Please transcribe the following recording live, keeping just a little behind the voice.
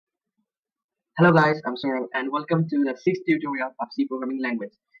Hello guys, I'm Saurabh and welcome to the sixth tutorial of C programming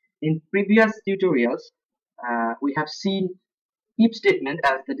language. In previous tutorials, we have seen if statement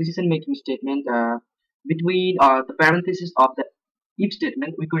as the decision making statement between the parentheses of the if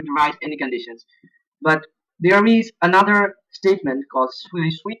statement we could write any conditions. But there is another statement called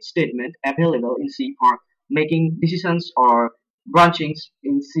switch statement available in C for making decisions or branchings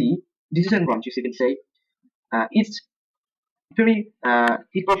in C, decision branches you can say. It's very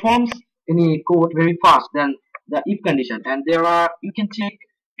it performs any code very fast than the if condition, and there are you can check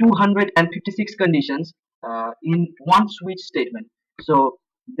 256 conditions in one switch statement. So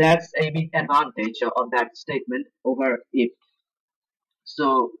that's a big advantage of that statement over if.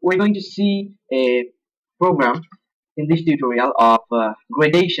 So we're going to see a program in this tutorial of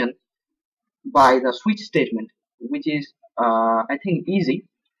gradation by the switch statement, which is I think easy.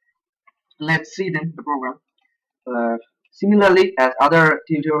 Let's see then the program. Uh, Similarly, as other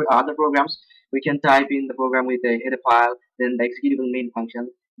programs, we can type in the program with a header file, then the executable main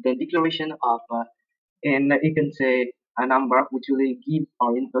function, then declaration of, and you can say a number which will give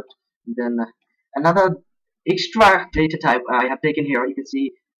our input. Then another extra data type I have taken here. You can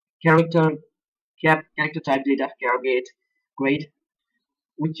see character character type data, character grade,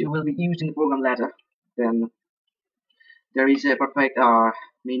 which will be used in the program later. Then there is a perfect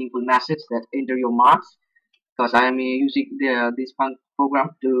meaningful message that enter your marks because I am using this program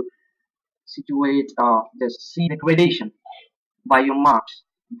to situate just see the gradation by your marks,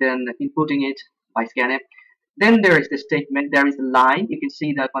 then inputting it by scanf. Then there is the statement, there is a line, you can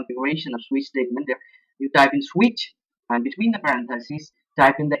see the configuration of switch statement there. You type in switch and between the parentheses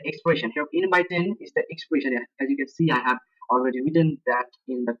type in the expression. Here in by 10 is the expression. As you can see, I have already written that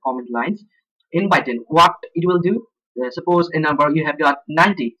in the comment lines. In by 10, what it will do, suppose a number you have got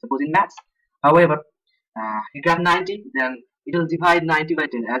 90, suppose in maths. However, you got 90, then it will divide 90 by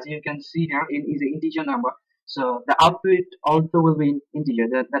 10. As you can see here, in is an integer number, so the output also will be integer.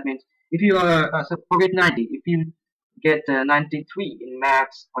 That means if you so forget 90, if you get 93 in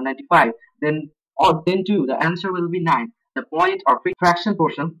maths or 95, then then too the answer will be 9. The point or fraction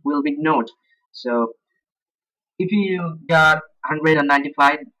portion will be ignored. So if you got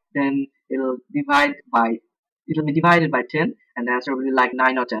 195, then it'll be divided by 10, and the answer will be like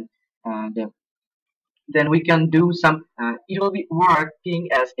 9 or 10. And then we can do some it will be working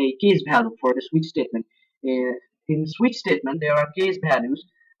as a case value for the switch statement. In switch statement there are case values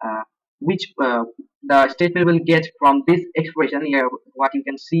which the statement will get from this expression here, what you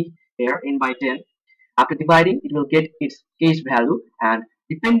can see here in by 10. After dividing, it will get its case value, and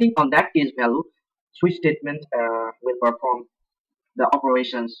depending on that case value, switch statement will perform the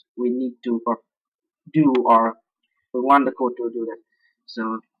operations we need to do, or we want the code to do that.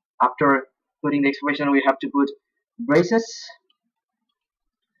 So after putting the expression, we have to put braces.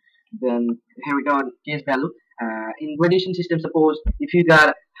 Then here we go, case value. In gradation system, suppose if you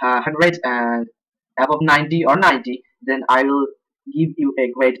got 100 and above 90 or 90, then I will give you a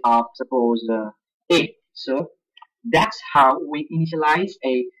grade of suppose A. So that's how we initialize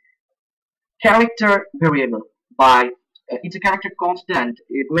a character variable by it's a character constant.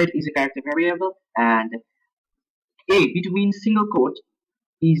 Grade is a character variable, and A between single quote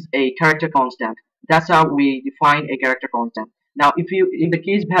is a character constant. That's how we define a character constant. Now, if the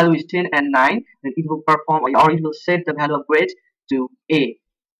case value is 10 and 9, then it will perform, or it will set the value of grade to A.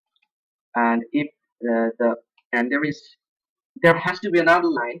 And if there has to be another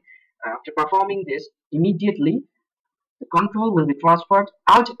line after performing this immediately, the control will be transferred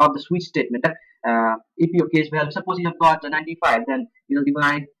out of the switch statement. If your case value, suppose you have got 95, then you will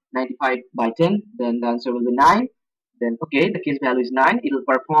divide 95 by 10, then the answer will be 9. Then okay, the case value is 9, it will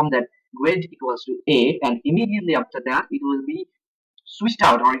perform that grade equals to A, and immediately after that it will be switched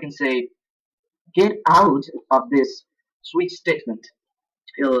out, or you can say get out of this switch statement.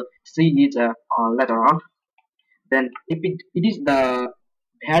 You'll see it later on. Then if it is the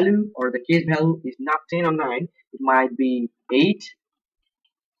value, or the case value is not 10 or 9, it might be 8.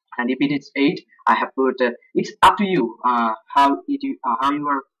 And if it is 8, I have put it's up to you how you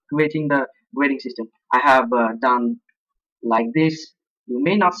are creating the grading system. I have done like this. You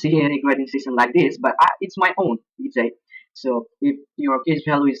may not see any grading system like this, but it's my own. It's a so if your case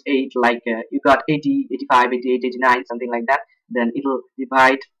value is 8, like you got 80, 85, 88, 89, something like that, then it will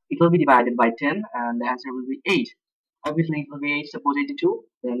be divided by 10, and the answer will be 8. Obviously it will be 8. Suppose 82,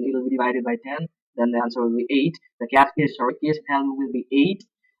 then it will be divided by 10, then the answer will be 8. The case value will be 8,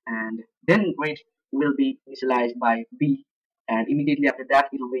 and then grade will be initialized by B, and immediately after that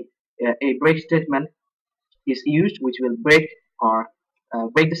it will be a break statement is used, which will break or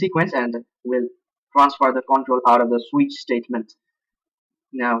break the sequence and will transfer the control out of the switch statement.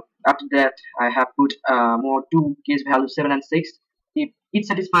 Now After that, I have put more two case values 7 and 6. If it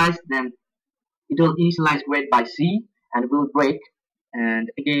satisfies, then it will initialize grade by C and will break. And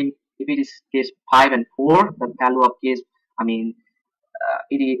again, if it is case 5 and 4, the value of case, I mean,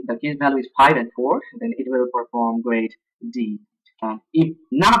 the case value is 5 and 4, then it will perform grade D. If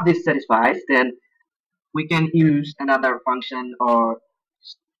none of this satisfies, then we can use another function or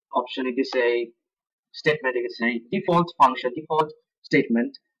option. If you say statement, you can say default function, default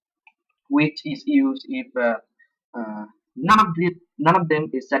statement, which is used if none of them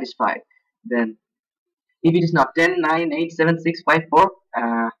is satisfied. Then if it is not 10, 9, 8, 7, 6, 5, 4,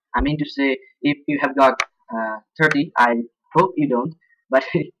 I mean to say if you have got 30, I hope you don't, but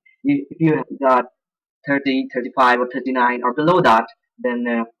if you have got 30, 35, or 39 or below that, then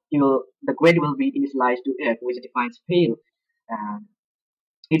the grade will be initialized to F, which defines fail. Uh,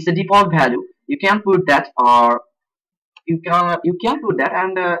 it's a default value. You can put that, or you can put that,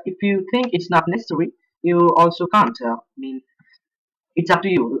 and if you think it's not necessary, you also can't. I mean, it's up to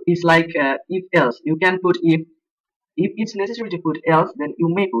you. It's like if else. You can put if it's necessary to put else, then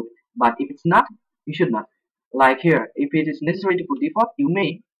you may put, but if it's not, you should not. Like here, if it is necessary to put default, you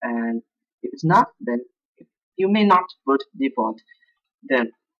may, and if it's not, then you may not put default.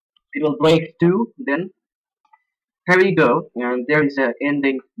 Then it will break too. Then here we go, and there is a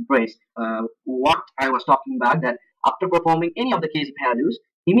ending brace. What I was talking about, that after performing any of the case values,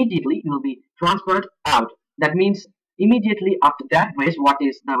 immediately it will be transferred out. That means immediately after that brace, what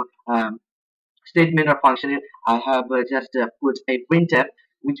is the statement or function? I have just put a printf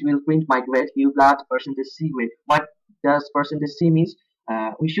which will print my grade. You got percentage C grade. What does percentage C means?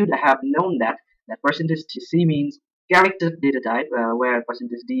 We should have known that percentage C means character data type, where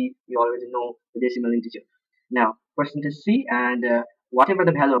percentage D we already know the decimal integer. Now percentage C, and whatever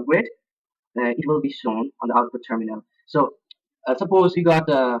the value of grade, it will be shown on the output terminal. So suppose you got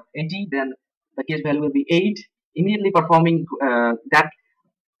 80, then the case value will be 8. Immediately performing that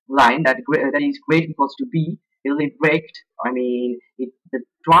line, that is grade equals to B, it will be breaked. I mean, the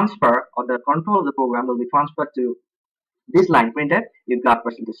transfer or the control of the program will be transferred to this line printf. You got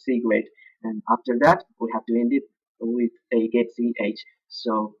percentage C grade, and after that we have to end it with a get ch.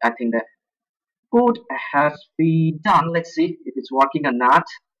 So I think that code has been done. Let's see if it's working or not.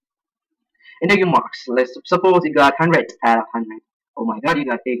 Enter your marks. Let's suppose you got 100 out of 100. Oh my god, you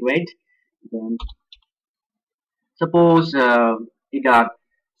got A grade. Then suppose you got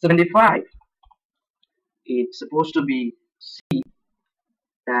 75. It's supposed to be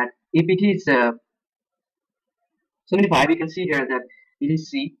that. If it is 75, you can see here that it is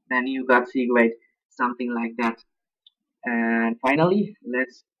C, then you got C grade, something like that. And finally,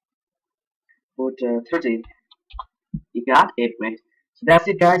 let's put 30. You got 8 grade. So that's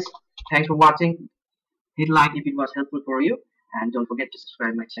it, guys. Thanks for watching. Hit like if it was helpful for you, and don't forget to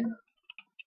subscribe my channel.